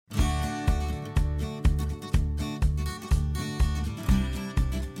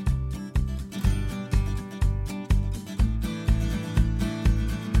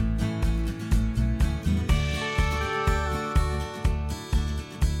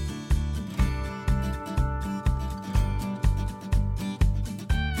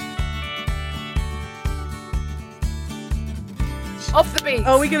Off the beat.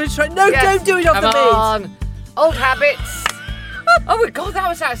 Are we going to try? No, Yes. don't do it off Come the beat. on. Old habits. Oh my God, that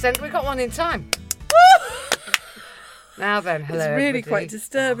was accent. We got one in time. Now then, hello. It's really everybody. quite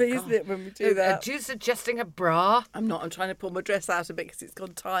disturbing, Oh, isn't it, when we do that? Are you suggesting a bra? I'm not. I'm trying to pull my dress out a bit because it's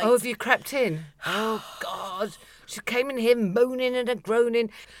gone tight. Oh, have you crept in? Oh, God. She came in here moaning and a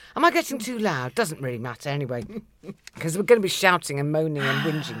groaning. Am I getting too loud? Doesn't really matter anyway. Because we're going to be shouting and moaning and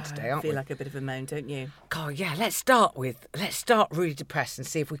whinging today, I aren't feel we? like a bit of a moan, don't you? God, yeah, let's start really depressed and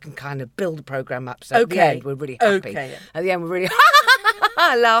see if we can kind of build the programme up so at the end we're really happy. Okay. At the end we're really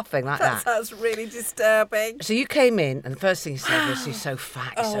laughing like That that. sounds really disturbing. So you came in and the first thing you said was, you're so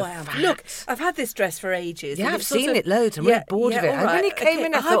fat, you're Oh, so I am. fat. Look, I've had this dress for ages. Yeah, and I've it's sort seen of- it loads. I'm really bored of it. all And when right, you came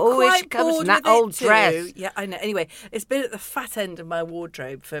in, I I'm thought, oh, here she quite comes in bored that with it old too. dress. Yeah, I know. Anyway, it's been at the fat end of my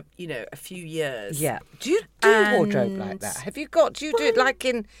wardrobe for, a few years. Yeah. Do you do a wardrobe like that? Have you got, do you do it like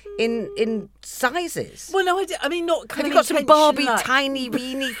in sizes? Well, no, I mean, not kind Have you of got some Barbie intention-like. tiny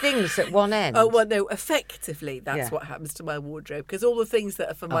weeny things at one end? Oh, well, no, effectively, that's Yeah. what happens to my wardrobe. Because all the things that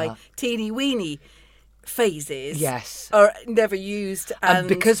are for my teeny-weeny phases Yes. are never used. And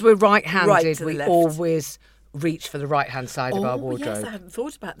because we're right-handed, right to the we left. always reach for the right-hand side of our Oh, wardrobe. yes, I hadn't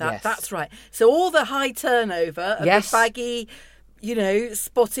thought about that. Yes. That's right. So all the high turnover of Yes. the baggy,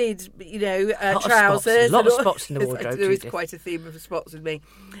 spotted, Lot of spots. trousers. A lot and of all- spots in the Yes, wardrobe, There is Judith. quite a theme of spots with me.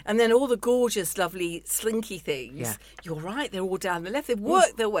 And then all the gorgeous, lovely, slinky things. Yeah. You're right, they're all down the left. They've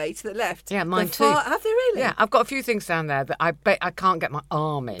worked their way to the left. Yeah, mine They're too. Have they really? Yeah, I've got a few things down there that I bet I can't get my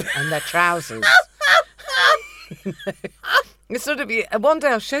arm in, and they're trousers. It's sort of, one day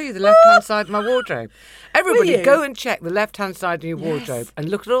I'll show you the left-hand side of my wardrobe. Everybody, Will you? go and check the left-hand side of your wardrobe and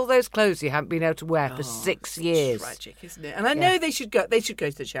look at all those clothes you haven't been able to wear for 6 years. Tragic, isn't it? And I know they should go. They should go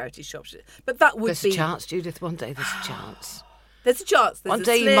to the charity shops, but that would There's be a chance, Judith. One day there's a chance. There's a chance. There's One a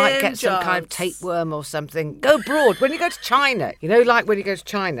day you might slim get some kind of chance. tapeworm or something. Go abroad. When you go to China, like when you go to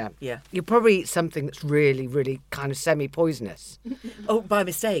China, Yeah. you'll probably eat something that's really, really kind of semi-poisonous. Oh, by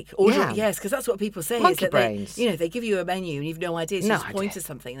mistake. Or Yeah. yes, because that's what people say. Monkey is that brains. they give you a menu and you've no idea. So No you just point idea. to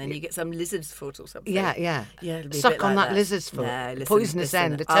something and then you get some lizard's foot or something. Yeah. Yeah, it'll be a Suck bit on like that lizard's foot. No, The listen, poisonous listen,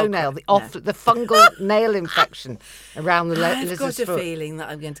 end, the I'll toenail, crack- the fungal nail infection around the I've lizard's got a foot. feeling that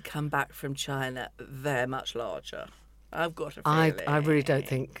I'm going to come back from China very much larger. I've got a I feeling. really don't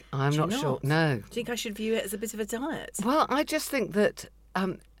think. I'm Do you not sure. not? No. Do you think I should view it as a bit of a diet? Well, I just think that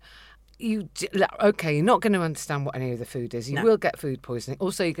you're not going to understand what any of the food is. You No. will get food poisoning.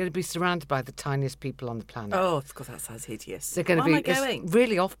 Also, you're going to be surrounded by the tiniest people on the planet. Oh, of course, that sounds hideous. They're going to Why be am I going? it's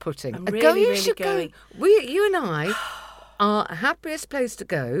really off-putting. I'm Go, really, you really should going. go. You and I are happiest place to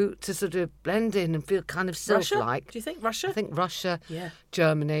go to sort of blend in and feel kind of Russia? self-like. Do you think Russia? I think Russia, Yeah.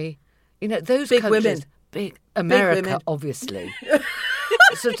 Germany, those Big countries. women. Big America, women. obviously.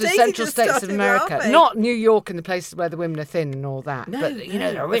 Sort of Daisy central just states of started America. laughing. not New York and the places where the women are thin and all that. No, but, the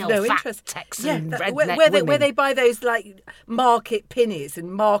I've real no fat interest. Texan redneck where women. they buy those like market pinnies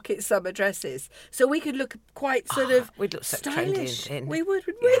and market summer dresses, so we could look quite sort of We'd look so trendy and stylish. thin. We would,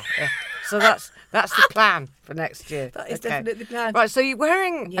 wouldn't we? Yeah. So that's the plan for next year. That is Okay. definitely the plan. Right, so you're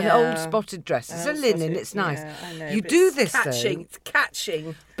wearing an Yeah. old spotted dress. It's a Old linen, spotted- it's nice. yeah, I know, You but do it's this catching. though. It's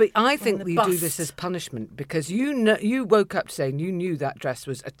catching. But I think the we do bust. this as punishment because you woke up today and you knew that dress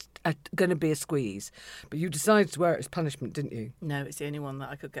was going to be a squeeze, but you decided to wear it as punishment, didn't you? No, it's the only one that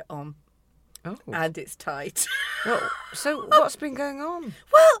I could get on, Oh. and it's tight. Well, so what's been going on?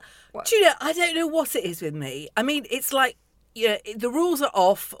 Well, do you know? I don't know what it is with me. I mean, it's like. The rules are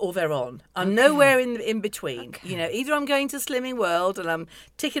off or they're on. I'm nowhere in between. Okay. Either I'm going to Slimming World and I'm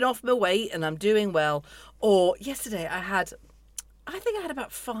ticking off my weight and I'm doing well, or yesterday I think I had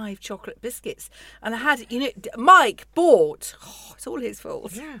about 5 chocolate biscuits, and I had, Mike bought. Oh, it's all his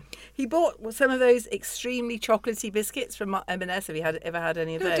fault. Yeah. He bought some of those extremely chocolatey biscuits from M&S. Have you ever had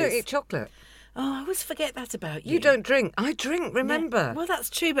any of You those? don't eat chocolate. Oh, I always forget that about you. You don't drink. I drink, remember. Well, that's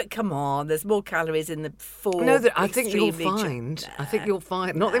true, but come on, there's more calories in the full. No, I think you'll extremely find. I think you'll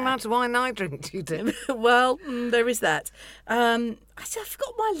find. Not the amount of wine I drink, you do. Well, there is that. I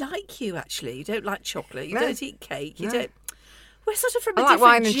forgot why I like you, actually. You don't like chocolate. You No. don't eat cake. You No. don't. We're sort of from I a like different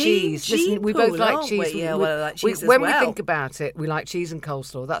wine and cheese. Listen, we both pool, like aren't cheese. We? Yeah, well, I like cheese as when well. we think about it, we like cheese and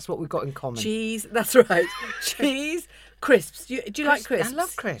coleslaw. That's what we've got in common. Cheese, that's right. Cheese, crisps. Do you like crisps? I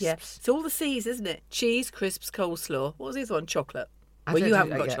love crisps. Yeah. It's all the C's, isn't it? Cheese, crisps, coleslaw. What was the other one? Chocolate. I Well, don't you do haven't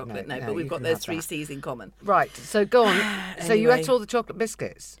that got yet, chocolate, no, no, no, but we've you got can those have 3 that. C's in common. Right, so go on. So you Anyway. ate all the chocolate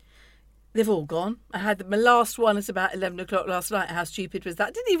biscuits? They've all gone. I had my last one at about 11 o'clock last night. How stupid was that?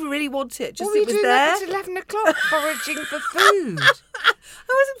 I didn't even really want it. Just What were it you was doing there. up at 11 o'clock foraging for food? I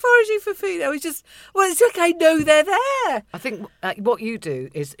wasn't foraging for for food. I was just, well, it's like I know they're there. I think what you do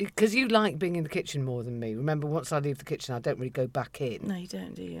is, because you like being in the kitchen more than me. Remember, once I leave the kitchen, I don't really go back in. No, you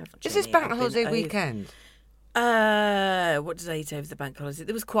don't, do you? Is this bank holiday weekend? What did I eat over the bank holiday?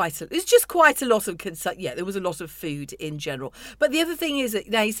 There was just quite a lot of there was a lot of food in general. But the other thing is that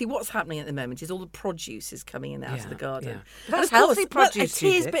now you see what's happening at the moment is all the produce is coming in and out of the garden. Yeah. And That's of course, healthy produce.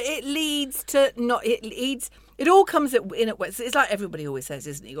 Well, it is, but it leads to not. It leads. It all comes in at once. It's like everybody always says,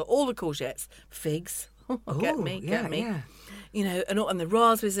 isn't it? You got all the courgettes, figs. Get me. Yeah. You know, and the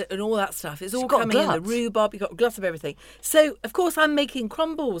raspberries and all that stuff. It's all got coming in, the glut. rhubarb, you've got a glut of everything. So, of course, I'm making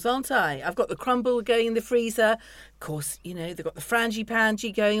crumbles, aren't I? I've got the crumble going in the freezer. Of course, you know, they've got the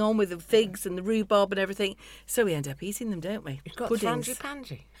frangipani going on with the figs and the rhubarb and everything. So we end up eating them, don't we? You've got Puddings.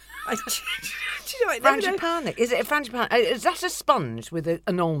 frangipani. Do you know what? Never know. Frangipani. Is it a frangipani? Is that a sponge with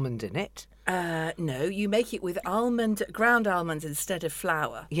an almond in it? No, you make it with ground almonds instead of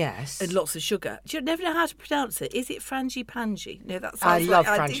flour. Yes. And lots of sugar. Do you never know how to pronounce it? Is it frangipani? No, that I sounds love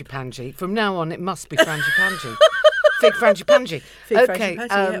like frangipani. From now on, it must be frangipani. Fig frangipani. Fig Okay.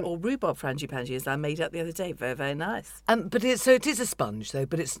 frangipani, or rhubarb frangipani, as I made up the other day. Very, very nice. But it is a sponge though,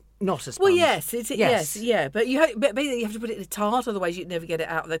 but it's not a sponge. Well, yes, yeah. But basically you have to put it in a tart, otherwise you'd never get it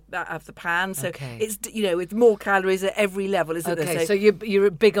out of the pan. So Okay. it's with more calories at every level, isn't there? Okay, so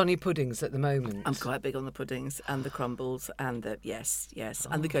you're big on your puddings at the moment. I'm quite big on the puddings and the crumbles and the yes,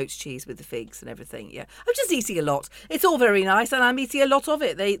 and the goat's cheese with the figs and everything. Yeah, I'm just eating a lot. It's all very nice, and I'm eating a lot of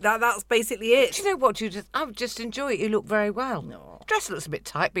it. That's basically it. Do you know what, Judith? I just enjoy it. You look very well. No. Dress looks a bit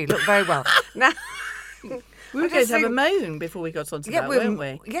tight, but you look very well. Now, We were going to have a moan before we got onto that, weren't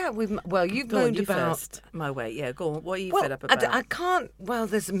we? Yeah, you've Go on, moaned you about first. My way. Yeah, go on. What are you well, fed up about? I can't. Well,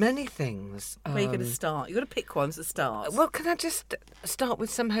 there's many things. Where are you going to start? You've got to pick one to start. Well, can I just start with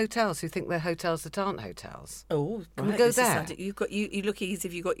some hotels who think they're hotels that aren't hotels? Oh, Can we right, go this is there? something- You look as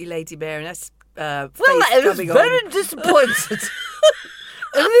if you got your Lady Baroness. Well, face I was coming very on. disappointed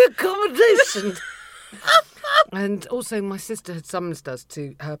in the accommodation. And also, my sister had summoned us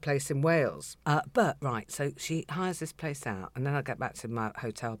to her place in Wales. So she hires this place out, and then I get back to my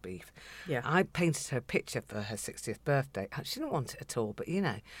hotel beef. Yeah. I painted her a picture for her 60th birthday. She didn't want it at all, but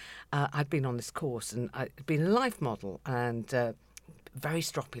I'd been on this course, and I'd been a life model, and very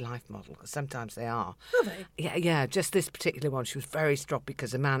stroppy life model, because sometimes they are. Are they? Yeah, just this particular one. She was very stroppy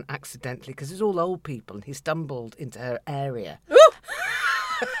because a man accidentally, because it was all old people, and he stumbled into her area.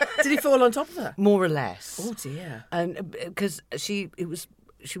 Did he fall on top of her? More or less. Oh dear. And because she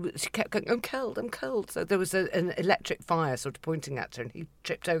kept going, I'm cold. So there was an electric fire sort of pointing at her, and he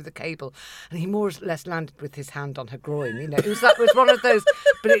tripped over the cable, and he more or less landed with his hand on her groin. You know, it was one of those.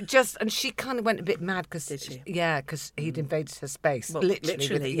 But and she kind of went a bit mad because because he'd invaded her space. Well,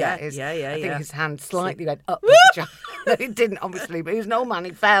 literally, yeah. I think his hand slightly went up. The vagina. No, it didn't, obviously, but he was an old man. He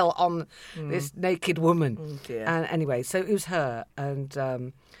fell on this naked woman. Oh, dear. And anyway, so it was her, and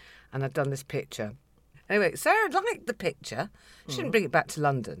I'd done this picture. Anyway, Sarah liked the picture. She didn't bring it back to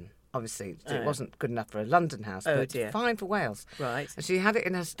London, obviously. It wasn't good enough for a London house, Oh, but dear. fine for Wales. Right. And she had it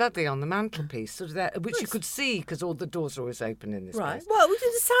in her study on the mantelpiece, sort of there, which you could see because all the doors are always open in this Right. place. Well,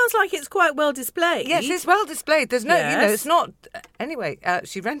 it sounds like it's quite well displayed. Yes, it's well displayed. There's no, Yes. it's not. Anyway,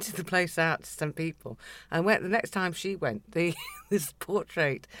 she rented the place out to some people, and the next time she went, this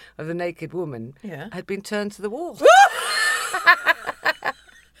portrait of the naked woman had been turned to the wall.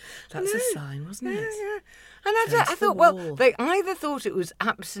 That's a sign, wasn't it? Yeah. And I Turned to the thought, well, wall. they either thought it was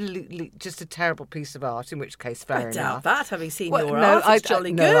absolutely just a terrible piece of art, in which case, fair I enough. doubt that, having seen Well, your no, art. It's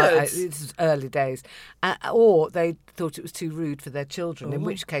jolly no, good. this is early days. Or they thought it was too rude for their children, in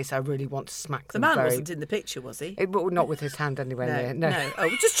which case I really want to smack The them man very... wasn't in the picture, was he? Well, not with his hand anywhere near. No. Oh,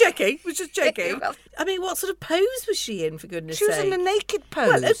 just checking. We're just checking. I mean, what sort of pose was she in, for goodness She was sake? in a naked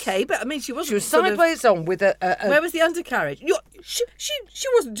pose. Well, okay, but I mean, she wasn't. She was sort of- sideways on with a Where was the undercarriage? She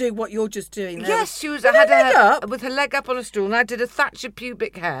wasn't doing what you're just doing there. Yes, she was. With Had her leg up. with her leg up on a stool, and I did a Thatcher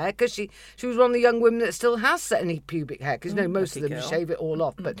pubic hair because she was one of the young women that still has any pubic hair. Because most of lucky them girl. shave it all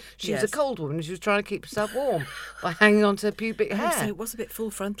off, but she was Yes. a cold woman, and she was trying to keep herself warm by hanging on to her pubic hair. Oh, so it was a bit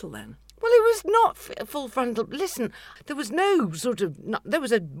full frontal then. Well, it was not full frontal. Listen, there was no sort of. There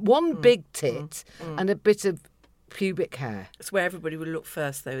was one big tit and a bit of pubic hair. It's where everybody would look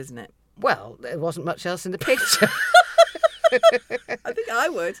first, though, isn't it? Well, there wasn't much else in the picture. I think I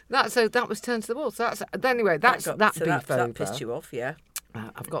would. That was turned to the wall. So anyway. That beef over. That pissed you off, yeah.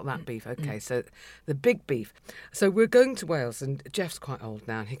 I've got that beef. Okay, so the big beef. So we're going to Wales, and Jeff's quite old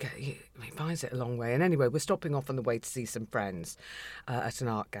now, and he finds it a long way. And anyway, we're stopping off on the way to see some friends at an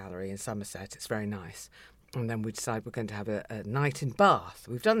art gallery in Somerset. It's very nice. And then we decided we're going to have a night in Bath.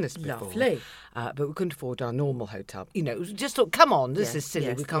 We've done this before. Lovely. But we couldn't afford our normal hotel. You know, we just thought, come on, this Yes, is silly.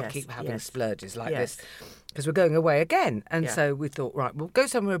 yes, we can't yes, keep having yes. splurges like Yes. this because we're going away again. And Yeah. so we thought, right, we'll go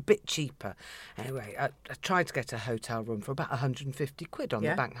somewhere a bit cheaper. Anyway, I tried to get a hotel room for about 150 quid on Yeah,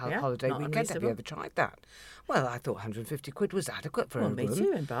 the bank yeah, holiday not weekend. Have you unreasonable. ever tried that? Well, I thought 150 quid was adequate for a Well, room. me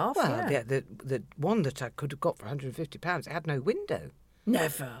too, in Bath, Well, yeah. the one that I could have got for £150, it had no window.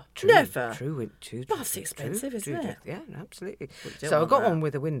 Never. True, Never. True. Bath's expensive, isn't it? Yeah, absolutely. Well, you don't So I want got that. one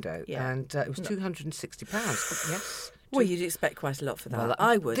with a window, Yeah. and it was £260. Yes. Well, you'd expect quite a lot for that. Well,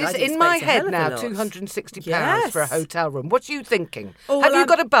 I would. This, I'd in my expect a hell head of a now, lot. £260 for a Yes. hotel room. What are you thinking? Oh, Have well, you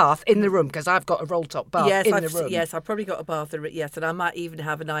got a bath in the room? Because I've got a roll-top bath Yes, in I've, the room. yes, I've probably got a bath. Yes, and I might even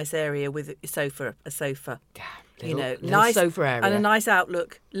have a nice area with a sofa. Yeah, You know, little nice sofa area. and a nice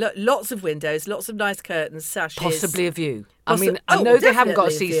outlook. Lots of windows, lots of nice curtains, sashes. Possibly a view. I Possi- mean, I oh, know they haven't got a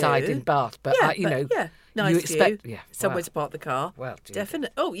definitely a seaside view. in Bath, but Yeah, you know, yeah, nice you expect, view. yeah, Somewhere well, to park the car. Well, Judith.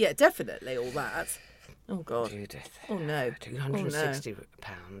 definitely. Oh yeah, definitely all that. Oh God. Judith. Oh no.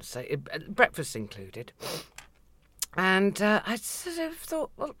 £260. So breakfast included. And I sort of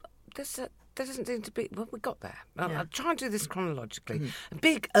thought, well, there doesn't seem to be. Well, we got there. I'll try and do this chronologically. A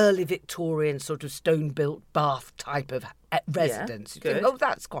big early Victorian sort of stone-built Bath type of residence. You think, good. oh,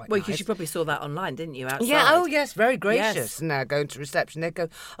 that's quite Well, nice. because you probably saw that online, didn't you? Outside. Yeah, oh yes, very gracious. Yes. And now going to reception, they go,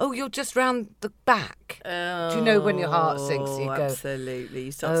 oh, you're just round the back. Do you know when your heart sinks, you go, absolutely.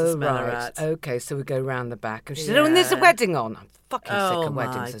 You start to oh, smell a right. rat. Okay, so we go round the back. And she said, oh, and there's a Yeah. wedding on. I'm fucking sick Oh, of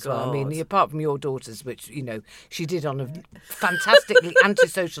weddings my as well. I mean, God. apart from your daughter's, which, you know, she did on a fantastically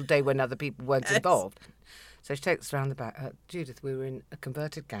antisocial day when other people weren't involved. So she takes us around the back. Judith, we were in a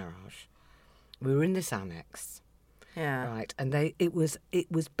converted garage. We were in this annex. Yeah. Right, and it was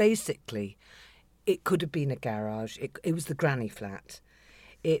basically, it could have been a garage. It was the granny flat.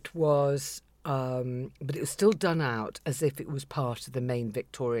 It was, but it was still done out as if it was part of the main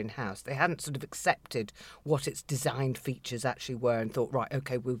Victorian house. They hadn't sort of accepted what its design features actually were and thought, right,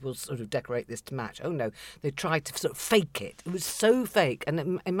 okay, we will sort of decorate this to match. Oh no, they tried to sort of fake it. It was so fake.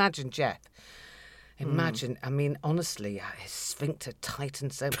 And imagine Jeff. Imagine, I mean, honestly, his sphincter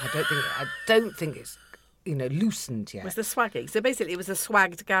tightened so. I don't think it's, you know, loosened yet. Was the swagging? So basically, it was a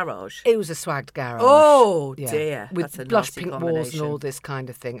swagged garage. It was a swagged garage. Oh Yeah. dear, with that's a blush nasty pink walls and combination. all this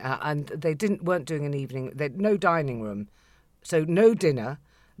kind of thing. And they weren't doing an evening. They no dining room, so no dinner,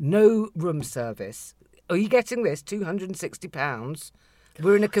 no room service. Are you getting this? £260.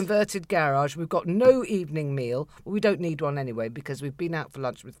 We're in a converted garage. We've got no evening meal. Well, we don't need one anyway because we've been out for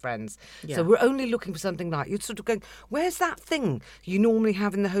lunch with friends. Yeah. So we're only looking for something like, you're sort of going, where's that thing you normally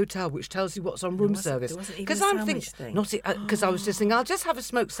have in the hotel which tells you what's on room service? there wasn't even Because a I'm sandwich thinking, thing. because I was just thinking, I'll just have a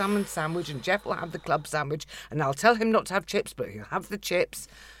smoked salmon sandwich and Jeff will have the club sandwich and I'll tell him not to have chips, but he'll have the chips.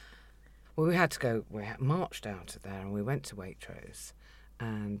 Well, we had to go, marched out of there and we went to Waitrose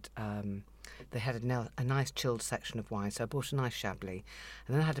and they had a nice chilled section of wine, so I bought a nice Chablis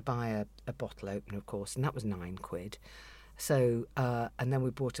and then I had to buy a bottle opener, of course, and that was £9. So, and then we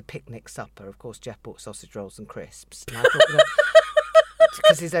bought a picnic supper. Of course, Jeff bought sausage rolls and crisps. And I thought,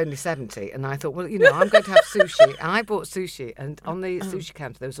 because he's only 70, and I thought, well, you know, I'm going to have sushi. And I bought sushi, and on the sushi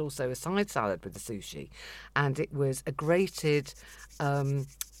counter there was also a side salad with the sushi, and it was a grated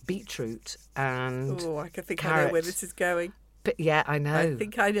beetroot and Oh, I can think I carrot. know where this is going. Yeah, I know. I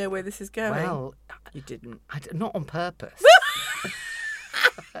think I know where this is going. Well, You didn't. not on purpose.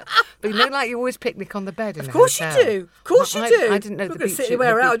 But you know, like you always picnic on the bed in Of course you hotel. do. Of course you do. I didn't know You're the not going to sit beetroot.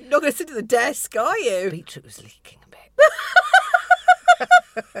 anywhere around. You're not going to sit at the desk, are you? Beetroot was leaking a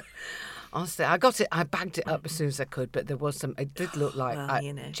bit. Honestly, I bagged it up as soon as I could, but there was some. It did look like Well,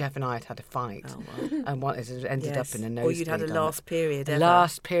 you know. Jeff and I had a fight, Oh, well. and it ended Yes. up in a nosebleed. Or you'd had a on last it. period A ever.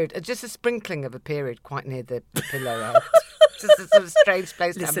 last period, just a sprinkling of a period quite near the pillow end. Just a sort of strange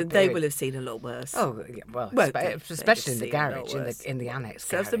place to have a Listen, they period. will have seen a lot worse. Oh, yeah, well, Won't they? especially in the They've seen a lot garage, worse. in the annex.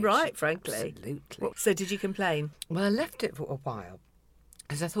 Serves them garage. right, frankly. Absolutely. So did you complain? Well, I left it for a while.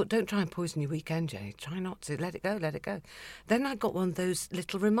 Because I thought, don't try and poison your weekend, Jay. Try not to. Let it go, let it go. Then I got one of those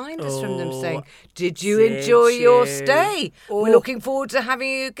little reminders from them saying, did you did enjoy your you? stay? Oh. We're looking forward to having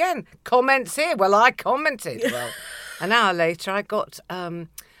you again. Comments here. Well, I commented. Well, an hour later, I got a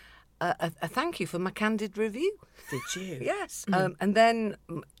thank you for my candid review. Did you? Yes. And then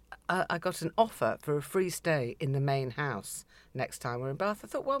I got an offer for a free stay in the main house next time we're in Bath. I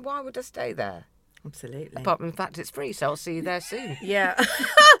thought, well, why would I stay there? Absolutely. Apart from the fact it's free, so I'll see you there soon. Yeah.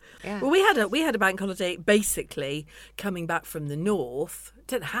 Yeah. Well, we had a bank holiday basically coming back from the north.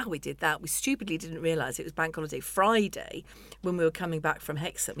 Don't know how we did that. We stupidly didn't realise it was bank holiday Friday when we were coming back from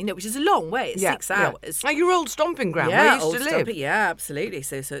Hexham. Which is a long way. It's 6 hours. Oh, your old stomping ground Yeah, where you old used to live. Stumpy, yeah, absolutely.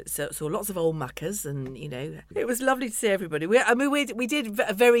 So lots of old muckers, and it was lovely to see everybody. We did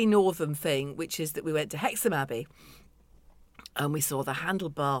a very northern thing, which is that we went to Hexham Abbey. And we saw the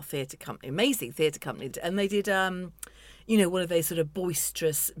Handlebar Theatre Company, amazing theatre company, and they did, one of those sort of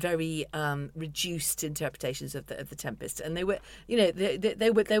boisterous, very reduced interpretations of the Tempest. And they were,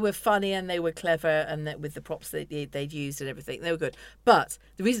 they were funny and they were clever, and with the props that they'd used and everything, they were good. But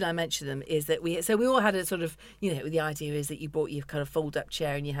the reason I mention them is that we all had a sort of, the idea is that you bought your kind of fold-up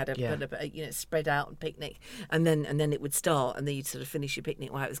chair and you had a spread out picnic, and then it would start, and then you'd sort of finish your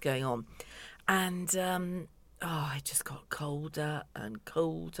picnic while it was going on, and. It just got colder and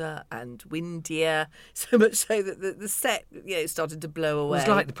colder and windier, so much so that the set, started to blow away. It was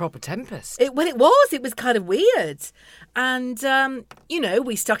like the proper Tempest. It was kind of weird. And,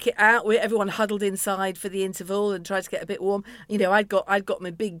 we stuck it out. Everyone huddled inside for the interval and tried to get a bit warm. I'd got my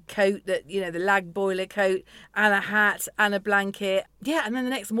big coat, the lag boiler coat, and a hat and a blanket. Yeah, and then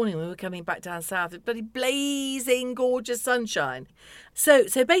the next morning when we were coming back down south, it bloody blazing gorgeous sunshine. So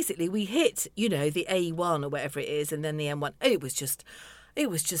basically we hit, the A1 or whatever it is, and then the M1. It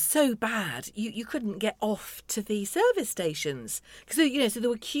was just so bad. You couldn't get off to the service stations because so there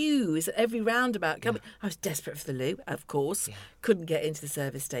were queues at every roundabout coming. I was desperate for the loo, of course. Yeah. Couldn't get into the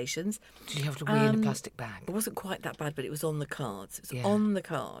service stations. Did you have to wee in a plastic bag? It wasn't quite that bad, but it was on the cards. It was on the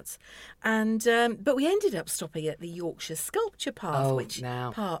cards, and but we ended up stopping at the Yorkshire Sculpture Path, isn't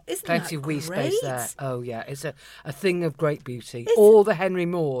plenty that of wee great? space there. Oh yeah, it's a thing of great beauty. All the Henry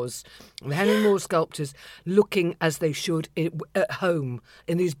Moores sculptures looking as they should at home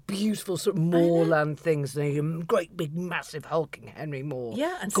in these beautiful sort of moorland things. They great big massive hulking Henry Moore.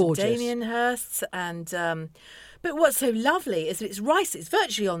 Yeah, and gorgeous. Some Damien Hirsts and. But what's so lovely is that it's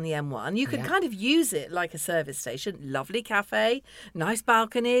virtually on the M1. You can kind of use it like a service station. Lovely cafe, nice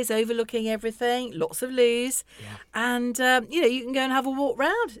balconies overlooking everything, lots of loos. Yeah. And, you can go and have a walk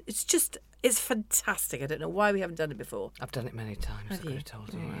round. It's fantastic. I don't know why we haven't done it before. I've done it many times. I could have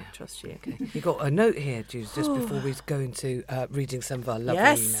told you. Oh, I trust you. Okay. You got a note here, Jules, just before we go into reading some of our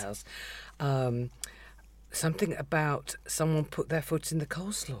lovely emails. Something about someone put their foot in the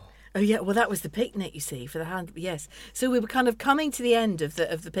coleslaw. Oh yeah, well that was the picnic, you see, for the hand. Yes, so we were kind of coming to the end of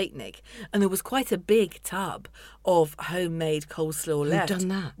the picnic, and there was quite a big tub of homemade coleslaw left. Who'd done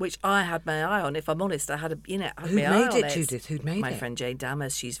that? Which I had my eye on. If I'm honest, I had Who my eye made on it, Judith? Who'd made it? My friend Jane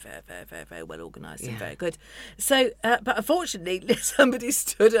Dammers. She's very, very, very, very well organised and very good. So, but unfortunately, somebody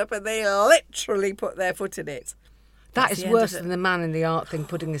stood up and they literally put their foot in it. That is worse than the man in the art thing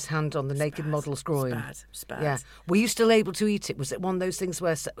putting his hand on the naked model's groin. It's bad. Yeah. Were you still able to eat it? Was it one of those things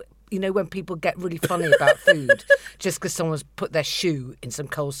where, when people get really funny about food, just because someone's put their shoe in some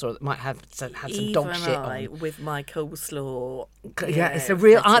coleslaw that might have had some dog shit on? With my coleslaw. Yeah, it's a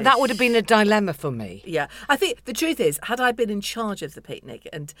real. That would have been a dilemma for me. Yeah, I think the truth is, had I been in charge of the picnic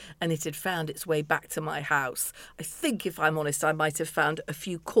and it had found its way back to my house, I think, if I'm honest, I might have found a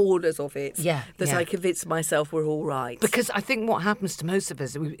few corners of it that I convinced myself were all right. Because I think what happens to most of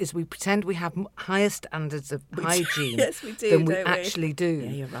us is we pretend we have higher standards of hygiene than we actually do. Yeah,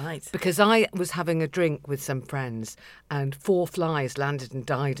 you're right. Because I was having a drink with some friends and 4 flies landed and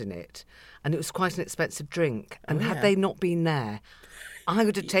died in it. And it was quite an expensive drink. And had they not been there, I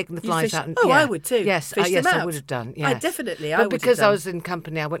would have taken the flies out. And, I would too. Yes, yes, I would have done. Yes. But because I was in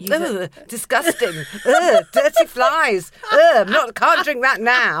company, I went, disgusting. Dirty flies. Can't drink that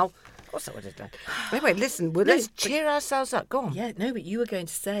now. Of course I would have done. Anyway, listen, let's cheer ourselves up. Go on. Yeah, no, but you were going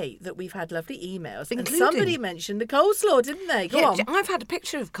to say that we've had lovely emails. And somebody mentioned the coleslaw, didn't they? Go on. I've had a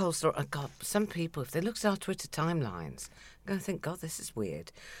picture of coleslaw. Oh, God, some people, if they look at our Twitter timelines, I'm going to think, God, this is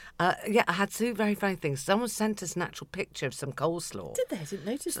weird. I had 2 very funny things. Someone sent us an actual picture of some coleslaw. Did they? I didn't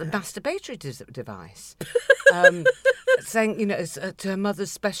notice that. A masturbatory device. Saying, it's to her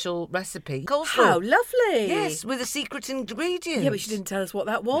mother's special recipe. Coleslaw. How lovely. Yes, with a secret ingredient. Yeah, but she didn't tell us what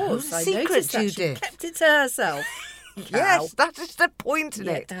that was. No, secret, Judith. She kept it to herself. Yes, that is the point in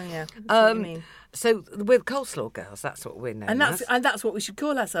it. Oh, yeah. That's what you mean. So we're coleslaw girls, that's what we're known as. And that's what we should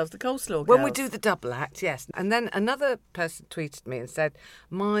call ourselves, the coleslaw girls. When we do the double act, yes. And then another person tweeted me and said,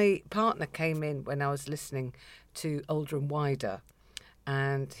 my partner came in when I was listening to Older and Wider,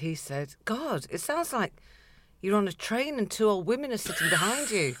 and he said, God, it sounds like you're on a train and 2 old women are sitting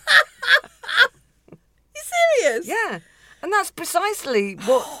behind you. You serious? Yeah. And that's precisely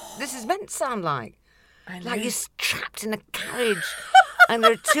what this is meant to sound like. I know. Like you're trapped in a carriage and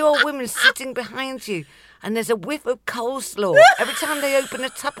there are two old women sitting behind you, and there's a whiff of coleslaw. Every time they open a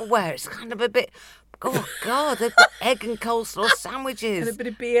Tupperware, it's kind of a bit... Oh, God, they've got egg and coleslaw sandwiches. And a bit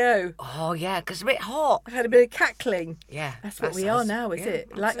of BO. Oh, yeah, because it's a bit hot. I had a bit of cackling. Yeah. That's what we are now, is it?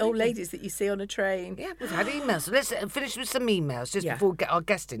 Like old absolutely. ladies that you see on a train. Yeah, we've had emails. So let's finish with some emails just before we get our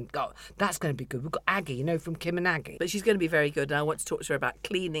guest in. Oh, that's going to be good. We've got Aggie, from Kim and Aggie. But she's going to be very good, and I want to talk to her about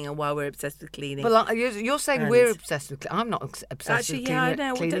cleaning and why we're obsessed with cleaning. Well, you're saying we're obsessed with cleaning. I'm not obsessed Actually, with yeah, cleaning. I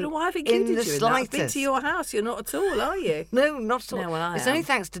know. I don't know why I've included you in that. I've been to your house. You're not at all, are you? No, not at all. No, well, I it's am. only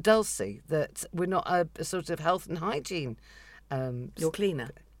thanks to Dulcie that we're not a sort of health and hygiene. Your cleaner.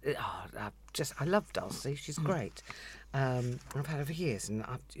 I love Dulcie. She's great. I've had her for years, and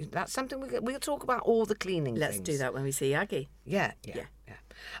that's something we'll talk about. All the cleaning. Let's things. do that when we see Aggie. Yeah.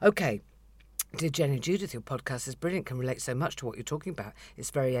 Okay. Dear Jenny and Judith, your podcast is brilliant. Can relate so much to what you're talking about.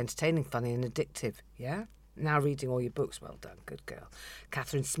 It's very entertaining, funny, and addictive. Yeah. Now reading all your books. Well done. Good girl.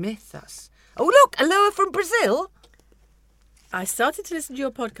 Catherine Smith. Oh look, Aloha from Brazil. I started to listen to your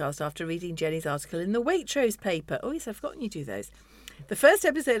podcast after reading Jenny's article in the Waitrose paper. Oh, yes, I've forgotten you do those. The first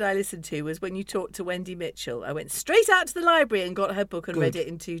episode I listened to was when you talked to Wendy Mitchell. I went straight out to the library and got her book and read it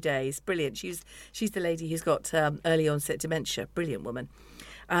in 2 days. Brilliant. She's the lady who's got early onset dementia. Brilliant woman.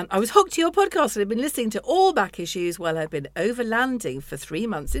 I was hooked to your podcast and I've been listening to all back issues while I've been overlanding for 3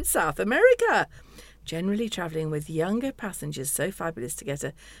 months in South America. Generally travelling with younger passengers, so fabulous to get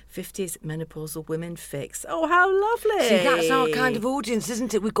a 50s menopausal women fix. Oh, how lovely. See, that's our kind of audience,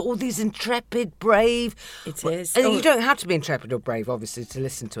 isn't it? We've got all these intrepid, brave... It is. And you don't have to be intrepid or brave, obviously, to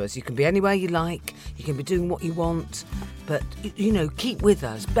listen to us. You can be anywhere you like. You can be doing what you want. But, keep with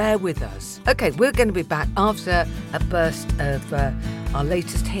us. Bear with us. OK, we're going to be back after a burst of our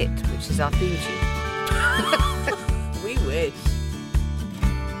latest hit, which is our theme tune. We wish.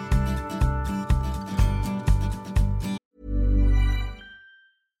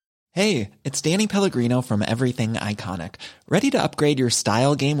 Hey, it's Danny Pellegrino from Everything Iconic. Ready to upgrade your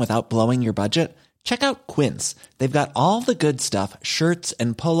style game without blowing your budget? Check out Quince. They've got all the good stuff, shirts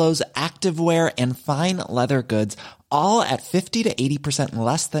and polos, activewear, and fine leather goods, all at 50 to 80%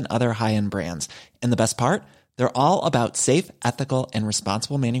 less than other high-end brands. And the best part? They're all about safe, ethical, and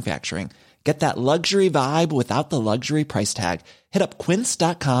responsible manufacturing. Get that luxury vibe without the luxury price tag. Hit up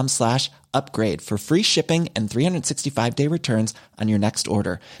quince.com/upgrade for free shipping and 365-day returns on your next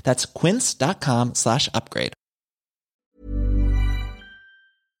order. That's quince.com/upgrade.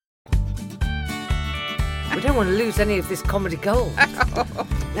 We don't want to lose any of this comedy gold.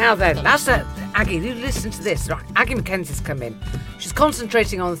 Now then, that's it. Aggie, you listen to this. Right, Aggie Mackenzie's come in. She's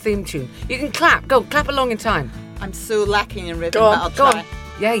concentrating on the theme tune. You can clap. Go, clap along in time. I'm so lacking in rhythm, Go but on, I'll go try. on.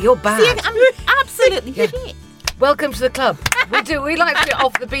 Yeah, you're bad. See, I'm absolutely shit. Welcome to the club. We like to be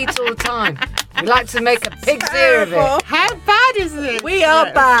off the beat all the time. We like to make a pig's ear of it. How bad is it? We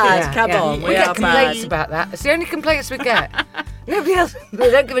are bad. Yeah, Come yeah. on. We We get are complaints bad. about that. It's the only complaints we get. Nobody else. They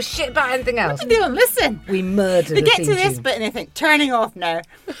don't give a shit about anything else. Don't listen. We murder They the get theme to this tune. bit and they think, turning off now.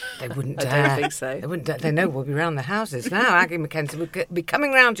 They wouldn't I dare. don't think so. They wouldn't dare. They know we'll be round the houses. Now, Aggie Mackenzie will be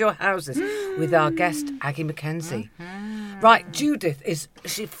coming round your houses with our guest, Aggie Mackenzie. Right, Judith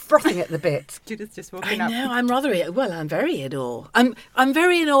she's frothing at the bit. Judith's just I woken up. know, I'm very in awe. I'm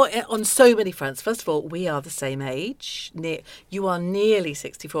very in awe on so many fronts. First of all, we are the same age. You are nearly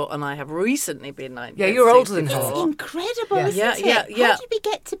 64 and I have recently been 90. Yeah, you're older than her. It's incredible, Yeah. isn't Yeah, it? yeah, yeah. How did we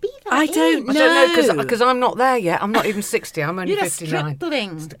get to be that I age? don't I know. don't know because I'm not there yet. I'm not even 60. I'm only You're a 59.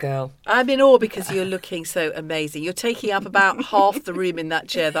 stripling. Just a girl. I'm in awe because you're looking so amazing. You're taking up about half the room in that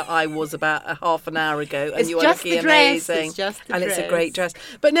chair that I was about a half an hour ago, and It's you are just looking the dress, amazing. it's just the and it's a dress. great dress.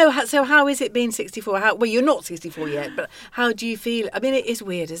 But no, so how is it being 64? Well, you're not 64 yet, but how do you feel? I mean, it is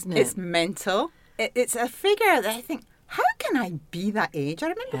weird, isn't it? It's mental. It's a figure that I think, how can I be that age? I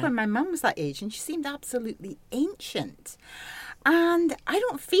remember when my mum was that age and she seemed absolutely ancient. And I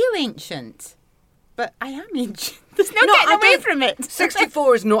don't feel ancient, but I am ancient. There's no getting away from it.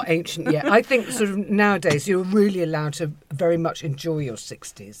 64 is not ancient yet. I think sort of nowadays you're really allowed to very much enjoy your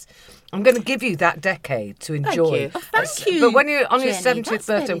 60s. I'm going to give you that decade to enjoy. you. Oh, thank you, But when you're on your Jenny. 70th That's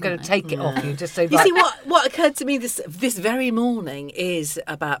birthday, very I'm going to nice. take it off you. Just say, You right. see, what occurred to me this very morning is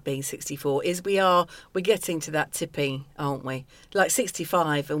about being 64 is we're getting to that tipping, aren't we? Like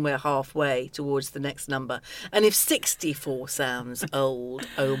 65 and we're halfway towards the next number. And if 64 sounds old,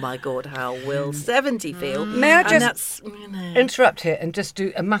 oh my God, how will 70 feel? May I And just that's, interrupt here and just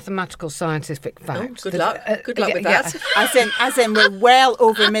do a mathematical scientific fact? good that- luck. Good luck yeah, with yeah. that. As in, we're well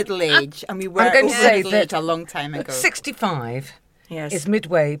over middle age, and we were I'm going to over say middle that age a long time ago. 65 Yes. is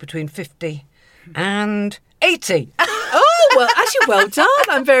midway between 50 and 80. Oh, well, actually, well done.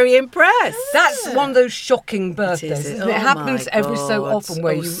 I'm very impressed. That's one of those shocking birthdays, is, isn't it? oh It happens my every so God. often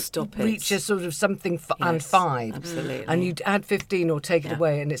where Oh, you stop it. reach a sort of something and Yes, 5. absolutely. And you add 15 or take it Yeah.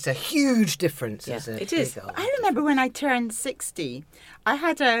 away, and it's a huge difference. Yeah, isn't it is. Big old. I remember when I turned 60, I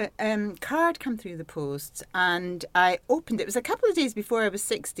had a card come through the post and I opened it. It was a couple of days before I was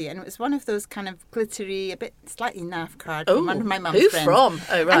 60 and it was one of those kind of glittery, a bit slightly naff card from one of my mum's who friends. from?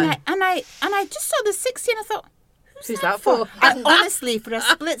 Oh, right. And I just saw the 60 and I thought, Who's that for? And honestly, for a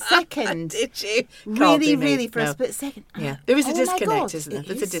split second, Did you? Can't really, be me. really, for a No. split second. Yeah. There is a Oh my disconnect, God, isn't there? it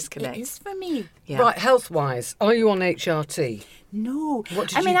There's a is- disconnect. It is for me. Yeah. Right, health-wise, are you on HRT? No. What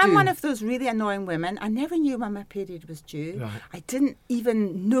did I mean, you I'm do? one of those really annoying women. I never knew when my period was due. Right. I didn't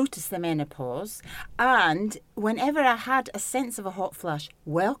even notice the menopause. And whenever I had a sense of a hot flush,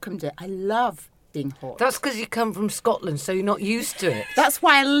 welcomed it. I love being hot. That's because you come from Scotland, so you're not used to it. That's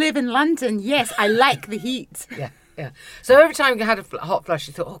why I live in London. Yes, I like the heat. Yeah. Yeah. So every time you had a hot flush,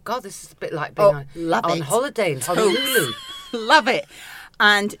 you thought, "Oh God, this is a bit like being love on it. holiday in Honolulu." Love it.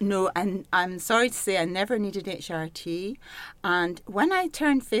 And no, and I'm sorry to say I never needed HRT. And when I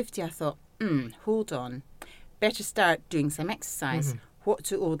turned 50, I thought, hold on. Better start doing some exercise. What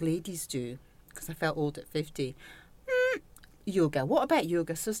do old ladies do? Because I felt old at 50. Yoga. What about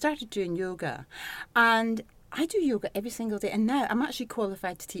yoga? So I started doing yoga. And I do yoga every single day. And now I'm actually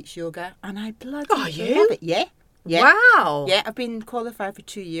qualified to teach yoga. And I bloody Are you? love it. Yeah. Yeah. Wow. Yeah, I've been qualified for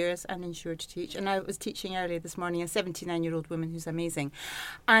 2 years and insured to teach. And I was teaching earlier this morning a 79-year-old woman who's amazing.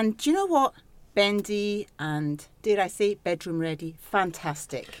 And do you know what? Bendy and, dare I say, bedroom ready.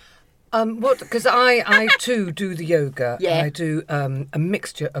 Fantastic. What? Because I too do the yoga. Yeah. I do a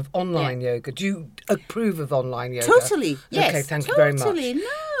mixture of online yoga. Do you approve of online yoga? Totally. Yes. Okay, thank you very much. Totally. No,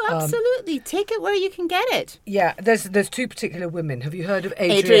 absolutely. Take it where you can get it. Yeah, there's two particular women. Have you heard of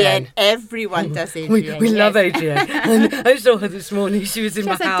Adrienne? Adrienne. Everyone does Adrienne. We love yes. Adrienne. And I saw her this morning. She was in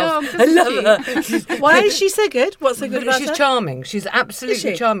my has a house. dog, I doesn't love she? her. She's, Why is she so good? What's so good about she's her? charming. She's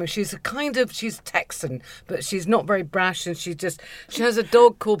absolutely she? charming. She's she's Texan, but she's not very brash, and she has a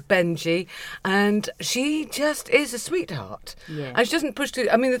dog called Benji, and she just is a sweetheart. Yeah. And she doesn't push too.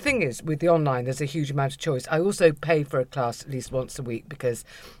 I mean, the thing is, with the online, there's a huge amount of choice. I also pay for a class at least once a week because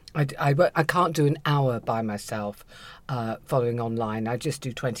I can't do an hour by myself following online. I just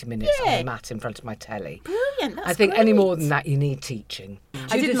do 20 minutes on Yeah. the mat in front of my telly. Brilliant. That's I think any more great. than that, you need teaching.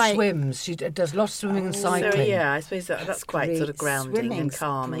 I She did my- swims. She does lots of swimming and So, cycling. yeah, I suppose that's quite sort of great. grounding and Swimming's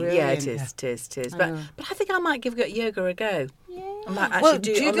calming. Yeah, it brilliant. is. But I think I might give yoga a go. Yeah. I might actually Well,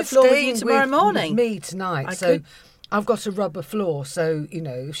 do it on the Judith's floor with staying you tomorrow morning. With me tonight, I so could- I've got a rubber floor. So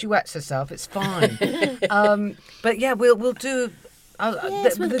if she wets herself, it's fine. But yeah, we'll do.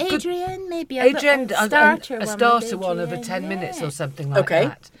 Yes, with good- Adrienne, maybe a Adrienne, little starter a one. starter with one of Adrienne, 10 minutes yeah. or something like Okay.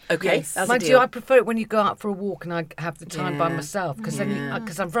 that. Okay. Yes. That's a Mind deal. you, I prefer it when you go out for a walk and I have the time by Yeah. myself because Yeah.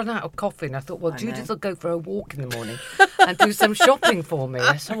 because I've run out of coffee and I thought, well, I Judith know. will go for a walk in the morning and do some shopping for me.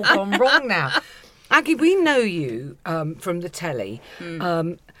 It's all gone wrong now. Aggie, we know you from the telly.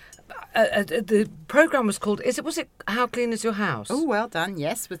 The programme was called, was it How Clean Is Your House? Oh, well done.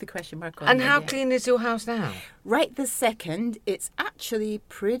 Yes, with the question mark on And there, how yeah. clean is your house now? Right this second, it's actually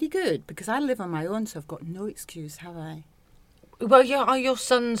pretty good because I live on my own, so I've got no excuse, have I? Well, yeah, are your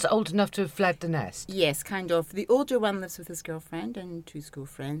sons old enough to have fled the nest? Yes, kind of. The older one lives with his girlfriend and 2 school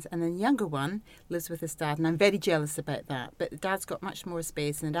friends, and then the younger one lives with his dad, and I'm very jealous about that. But the dad's got much more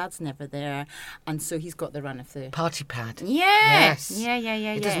space, and the dad's never there, and so he's got the run of the... Party pad. Yes! Yes.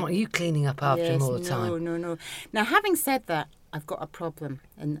 Yeah. He doesn't want you cleaning up after him all the time. No. Now, having said that, I've got a problem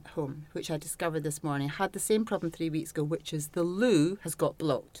in home, which I discovered this morning. I had the same problem 3 weeks ago, which is the loo has got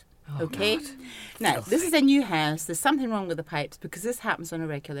blocked. Okay? Now, this is a new house. There's something wrong with the pipes because this happens on a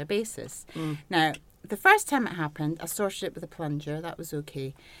regular basis. Now, the first time it happened, I sorted it with a plunger. That was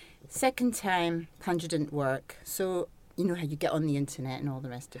okay. Second time, plunger didn't work. So, you know how you get on the internet and all the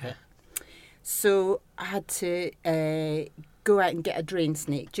rest of it. So, I had to go out and get a drain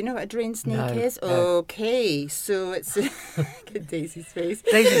snake. Do you know what a drain snake No, is? no. Okay. So, it's... Get Daisy's face.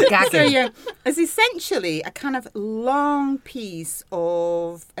 Daisy's gagging. So yeah, it's essentially a kind of long piece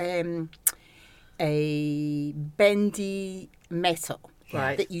of a bendy metal.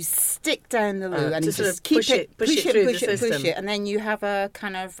 Right. That you stick down the loo and to you sort just of keep push it through the system. and then you have a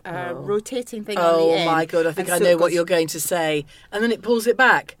kind of rotating thing on the Oh end. my God, I think and I so know it what goes- you're going to say. And then it pulls it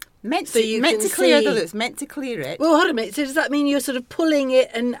back. meant so to, you meant can to clear the see- loo. It's meant to clear it. Well, hold a minute. So does that mean you're sort of pulling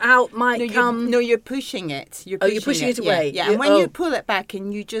it and out might come... You're pushing it. You're Oh, pushing you're pushing it yeah, away. Yeah, You- and when oh. you pull it back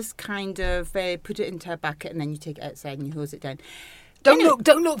and you just kind of put it into a bucket and then you take it outside and you hose it down. Don't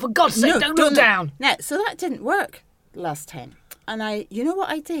look, for God's sake, don't look down. Now, so that didn't work last time. And you know what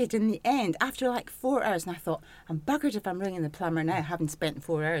I did in the end? After like 4 hours, and I thought, I'm buggered if I'm ringing the plumber now, having spent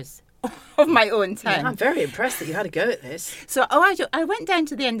 4 hours of my own time. I'm very impressed that you had a go at this. So I went down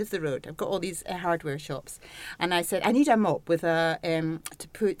to the end of the road. I've got all these hardware shops, and I said I need a mop with to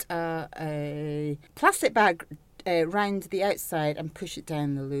put a plastic bag round the outside and push it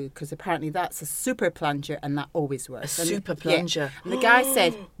down the loo, because apparently that's a super plunger and that always works. A super plunger. And the guy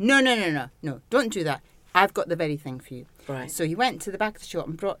said, no, don't do that. I've got the very thing for you. Right. So he went to the back of the shop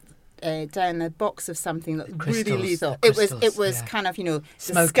and brought down a box of something that really Crystals, lethal. crystals, It was yeah. kind of, the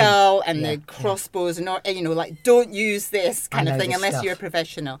Smoking. skull and Yeah, the crossbows and all, like, don't use this kind I of know thing the unless stuff. you're a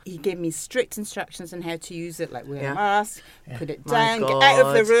professional. He gave me strict instructions on how to use it, like wear Yeah. a mask, put it My down, get out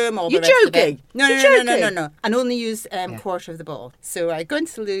of the God. room, all You're the rest joking? of it. No, You're no, joking? and only use quarter of the bottle. So I go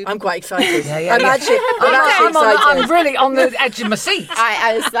into the loo. I'm quite excited. Yeah. I'm actually excited. I'm really on the edge of my seat.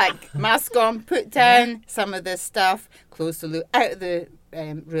 I was like, mask on, put down some of this stuff, close the loo, out of the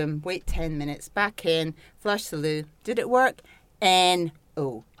room, wait 10 minutes, back in, flush the loo. Did it work? And,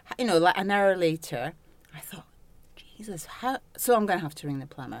 like an hour later, I thought, Jesus, how? So I'm going to have to ring the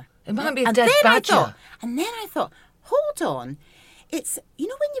plumber. It might be a And dead then badger. and then I thought, hold on. It's, when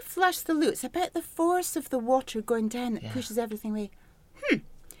you flush the loo, it's about the force of the water going down that pushes everything away.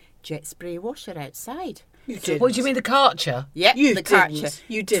 Jet spray washer outside. You did. What do you mean, the Karcher? Yep, You the didn't. Karcher.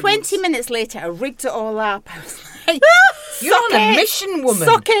 You didn't. 20 minutes later, I rigged it all up. I was like, You're on a sockets, mission, woman.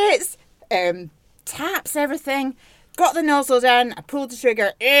 Sockets, taps, everything. Got the nozzle down. I pulled the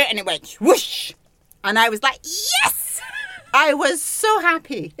trigger, and it went whoosh. And I was like, yes! I was so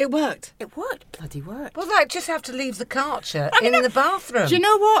happy. It worked. It worked. Bloody worked. Well, just have to leave the Karcher in the bathroom. Do you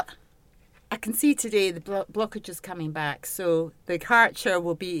know what? I can see today the blockage is coming back, so the Karcher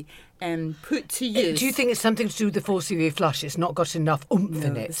will be put to use. Do you think it's something to do with the force of your flush? It's not got enough oomph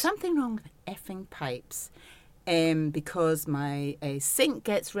in There's it. something wrong with effing pipes, because my sink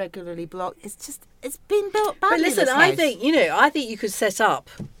gets regularly blocked. It's been built badly. But listen, this I house. think you could set up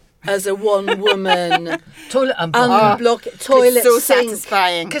as a one-woman Toilet unblocker. unblock toilet it's so sink.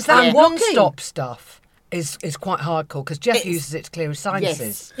 satisfying. Because that Yeah. one-stop stuff is quite hardcore, because Jeff It's- uses it to clear his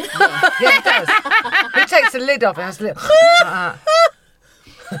sinuses. Yes. Yeah, he does. He takes the lid off and has a little...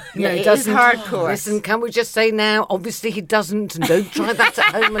 No, it he is doesn't. hardcore. Listen, can we just say now, obviously he doesn't, and don't try that at